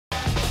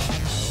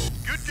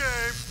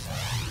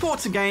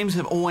Forza games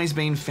have always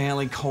been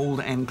fairly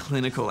cold and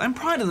clinical, and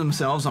prided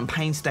themselves on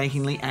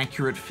painstakingly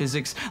accurate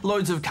physics,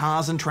 loads of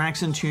cars and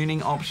tracks and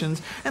tuning options,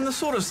 and the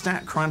sort of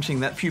stat crunching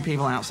that few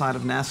people outside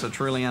of NASA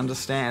truly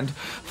understand.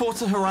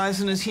 Forza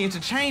Horizon is here to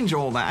change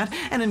all that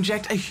and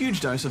inject a huge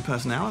dose of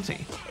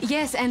personality.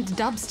 Yes, and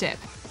dubstep.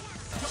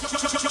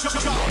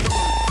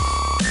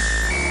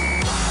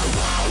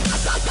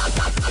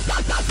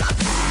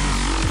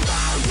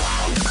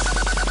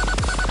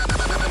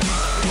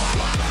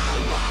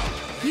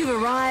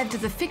 You've arrived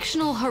at the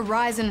fictional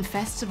Horizon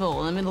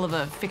Festival in the middle of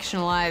a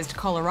fictionalized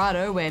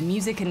Colorado where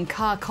music and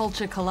car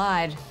culture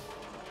collide.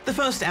 The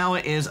first hour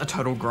is a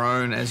total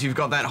groan, as you've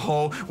got that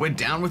whole "we're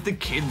down with the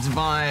kids"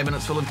 vibe, and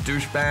it's full of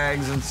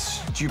douchebags and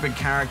stupid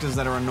characters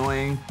that are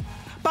annoying.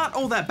 But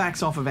all that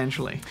backs off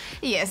eventually.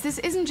 Yes, this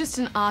isn't just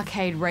an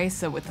arcade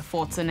racer with the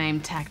Forza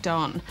name tacked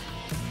on.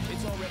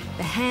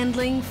 The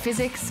handling,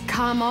 physics,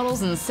 car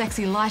models and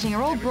sexy lighting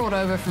are all brought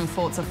over from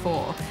Forza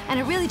 4, and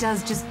it really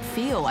does just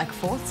feel like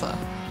Forza.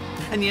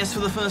 And yes, for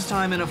the first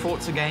time in a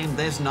Forza game,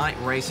 there's night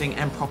racing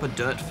and proper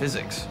dirt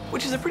physics,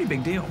 which is a pretty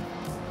big deal.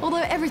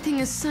 Although everything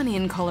is sunny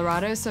in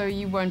Colorado, so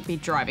you won't be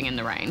driving in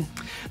the rain.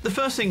 The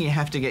first thing you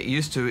have to get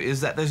used to is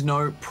that there's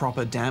no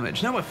proper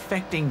damage, no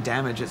affecting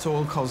damage, it's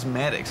all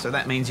cosmetic, so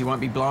that means you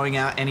won't be blowing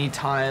out any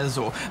tyres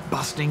or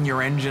busting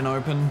your engine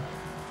open.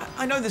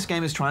 I know this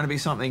game is trying to be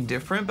something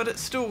different, but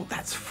it's still,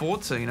 that's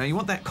Forza, you know, you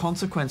want that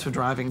consequence for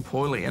driving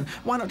poorly, and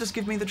why not just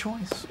give me the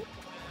choice?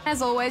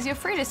 As always, you're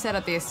free to set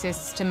up the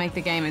assists to make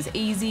the game as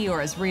easy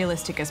or as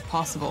realistic as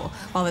possible,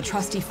 while the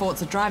trusty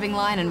Forza driving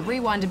line and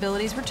rewind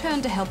abilities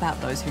return to help out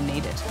those who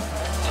need it.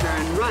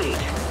 Turn right.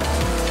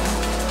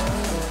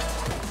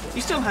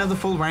 You still have the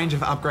full range of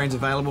upgrades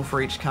available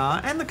for each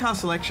car, and the car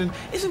selection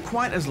isn't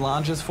quite as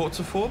large as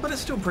Forza 4, but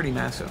it's still pretty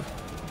massive.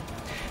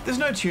 There's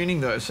no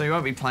tuning though, so you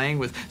won't be playing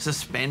with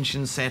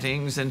suspension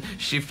settings and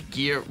shift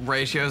gear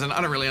ratios, and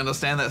I don't really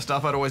understand that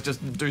stuff. I'd always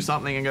just do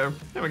something and go,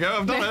 there we go,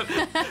 I've done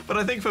it. But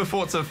I think for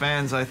Forza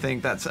fans, I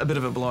think that's a bit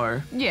of a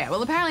blow. Yeah,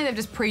 well apparently they've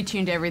just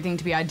pre-tuned everything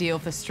to be ideal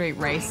for street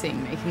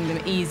racing, making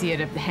them easier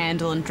to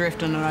handle and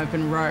drift on an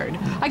open road.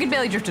 I could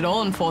barely drift at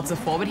all in Forza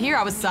 4, but here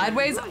I was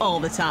sideways all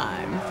the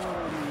time.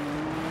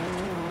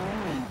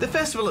 The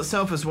festival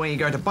itself is where you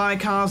go to buy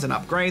cars and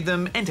upgrade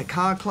them, enter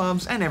car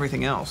clubs and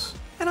everything else.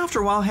 And after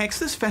a while, Hex,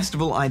 this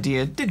festival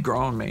idea did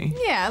grow on me.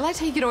 Yeah, I liked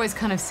how you could always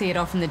kind of see it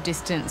off in the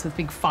distance with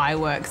big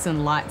fireworks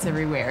and lights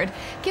everywhere. It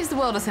gives the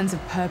world a sense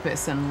of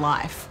purpose and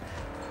life.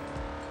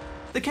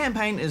 The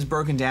campaign is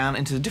broken down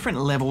into different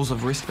levels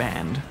of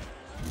wristband.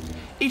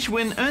 Each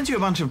win earns you a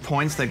bunch of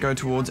points that go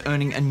towards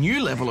earning a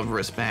new level of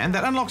wristband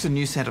that unlocks a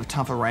new set of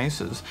tougher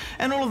races.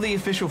 And all of the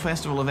official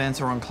festival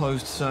events are on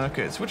closed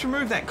circuits, which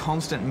remove that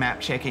constant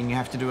map checking you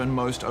have to do in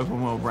most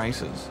open world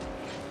races.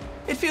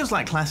 It feels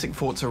like classic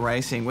Forza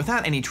racing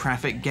without any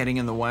traffic getting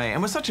in the way,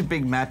 and with such a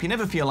big map you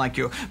never feel like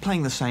you're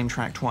playing the same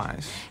track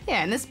twice.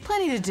 Yeah, and there's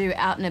plenty to do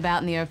out and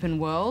about in the open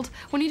world.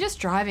 When you're just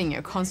driving,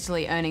 you're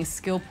constantly earning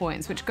skill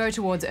points which go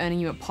towards earning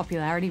you a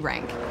popularity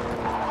rank.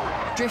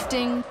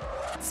 Drifting,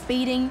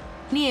 speeding,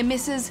 near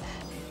misses,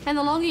 and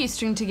the longer you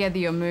string together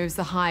your moves,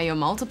 the higher your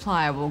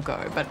multiplier will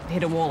go, but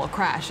hit a wall or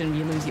crash and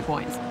you lose your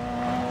points.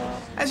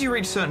 As you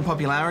reach certain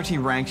popularity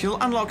ranks, you'll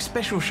unlock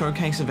special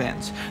showcase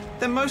events.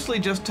 They're mostly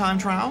just time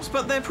trials,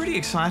 but they're pretty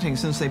exciting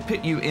since they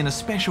pit you in a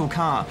special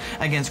car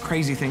against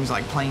crazy things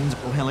like planes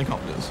or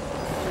helicopters.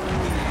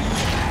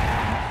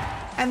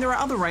 And there are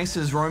other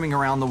races roaming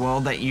around the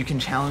world that you can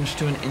challenge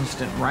to an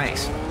instant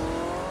race.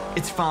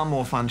 It's far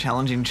more fun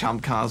challenging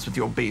chump cars with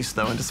your beast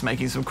though and just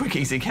making some quick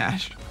easy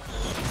cash.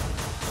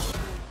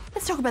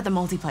 Let's talk about the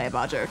multiplayer,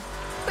 Barjo.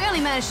 We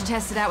only managed to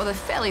test it out with a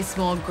fairly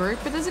small group,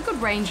 but there's a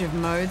good range of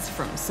modes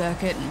from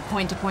circuit and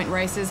point-to-point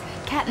races,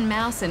 cat and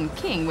mouse and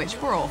king,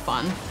 which were all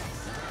fun.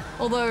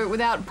 Although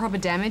without proper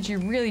damage, you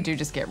really do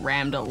just get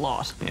rammed a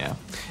lot. Yeah,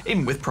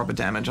 even with proper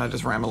damage, I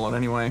just ram a lot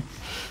anyway.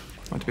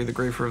 I like to be the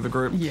griefer of the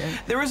group. Yeah.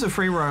 There is a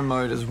free roam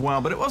mode as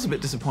well, but it was a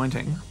bit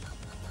disappointing.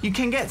 You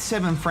can get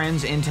 7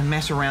 friends in to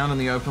mess around in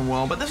the open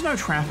world, but there's no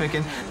traffic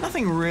and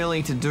nothing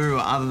really to do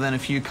other than a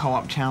few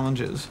co-op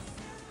challenges.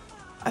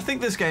 I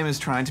think this game is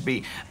trying to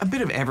be a bit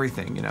of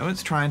everything, you know,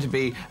 it's trying to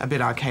be a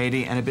bit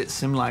arcadey and a bit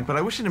sim-like, but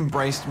I wish it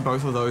embraced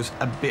both of those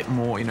a bit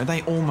more, you know,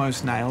 they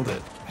almost nailed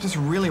it. I just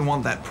really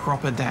want that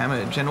proper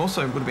damage, and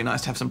also it would be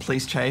nice to have some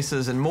police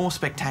chases and more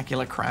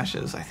spectacular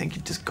crashes. I think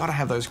you've just got to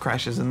have those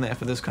crashes in there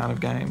for this kind of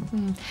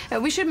game.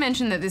 We should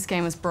mention that this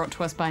game was brought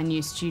to us by a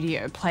new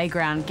studio,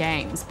 Playground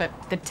Games, but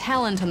the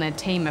talent on their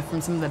team are from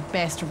some of the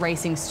best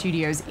racing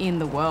studios in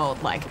the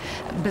world, like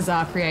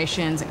Bizarre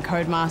Creations and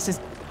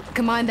Codemasters.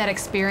 Combine that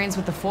experience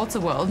with the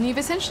Forza world and you've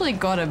essentially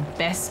got a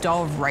best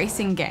of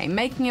racing game,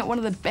 making it one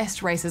of the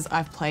best races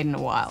I've played in a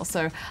while.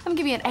 So I'm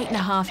giving it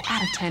 8.5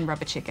 out of 10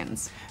 rubber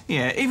chickens.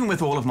 Yeah, even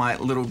with all of my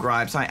little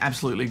gripes, I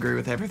absolutely agree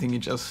with everything you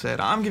just said.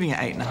 I'm giving it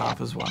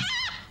 8.5 as well.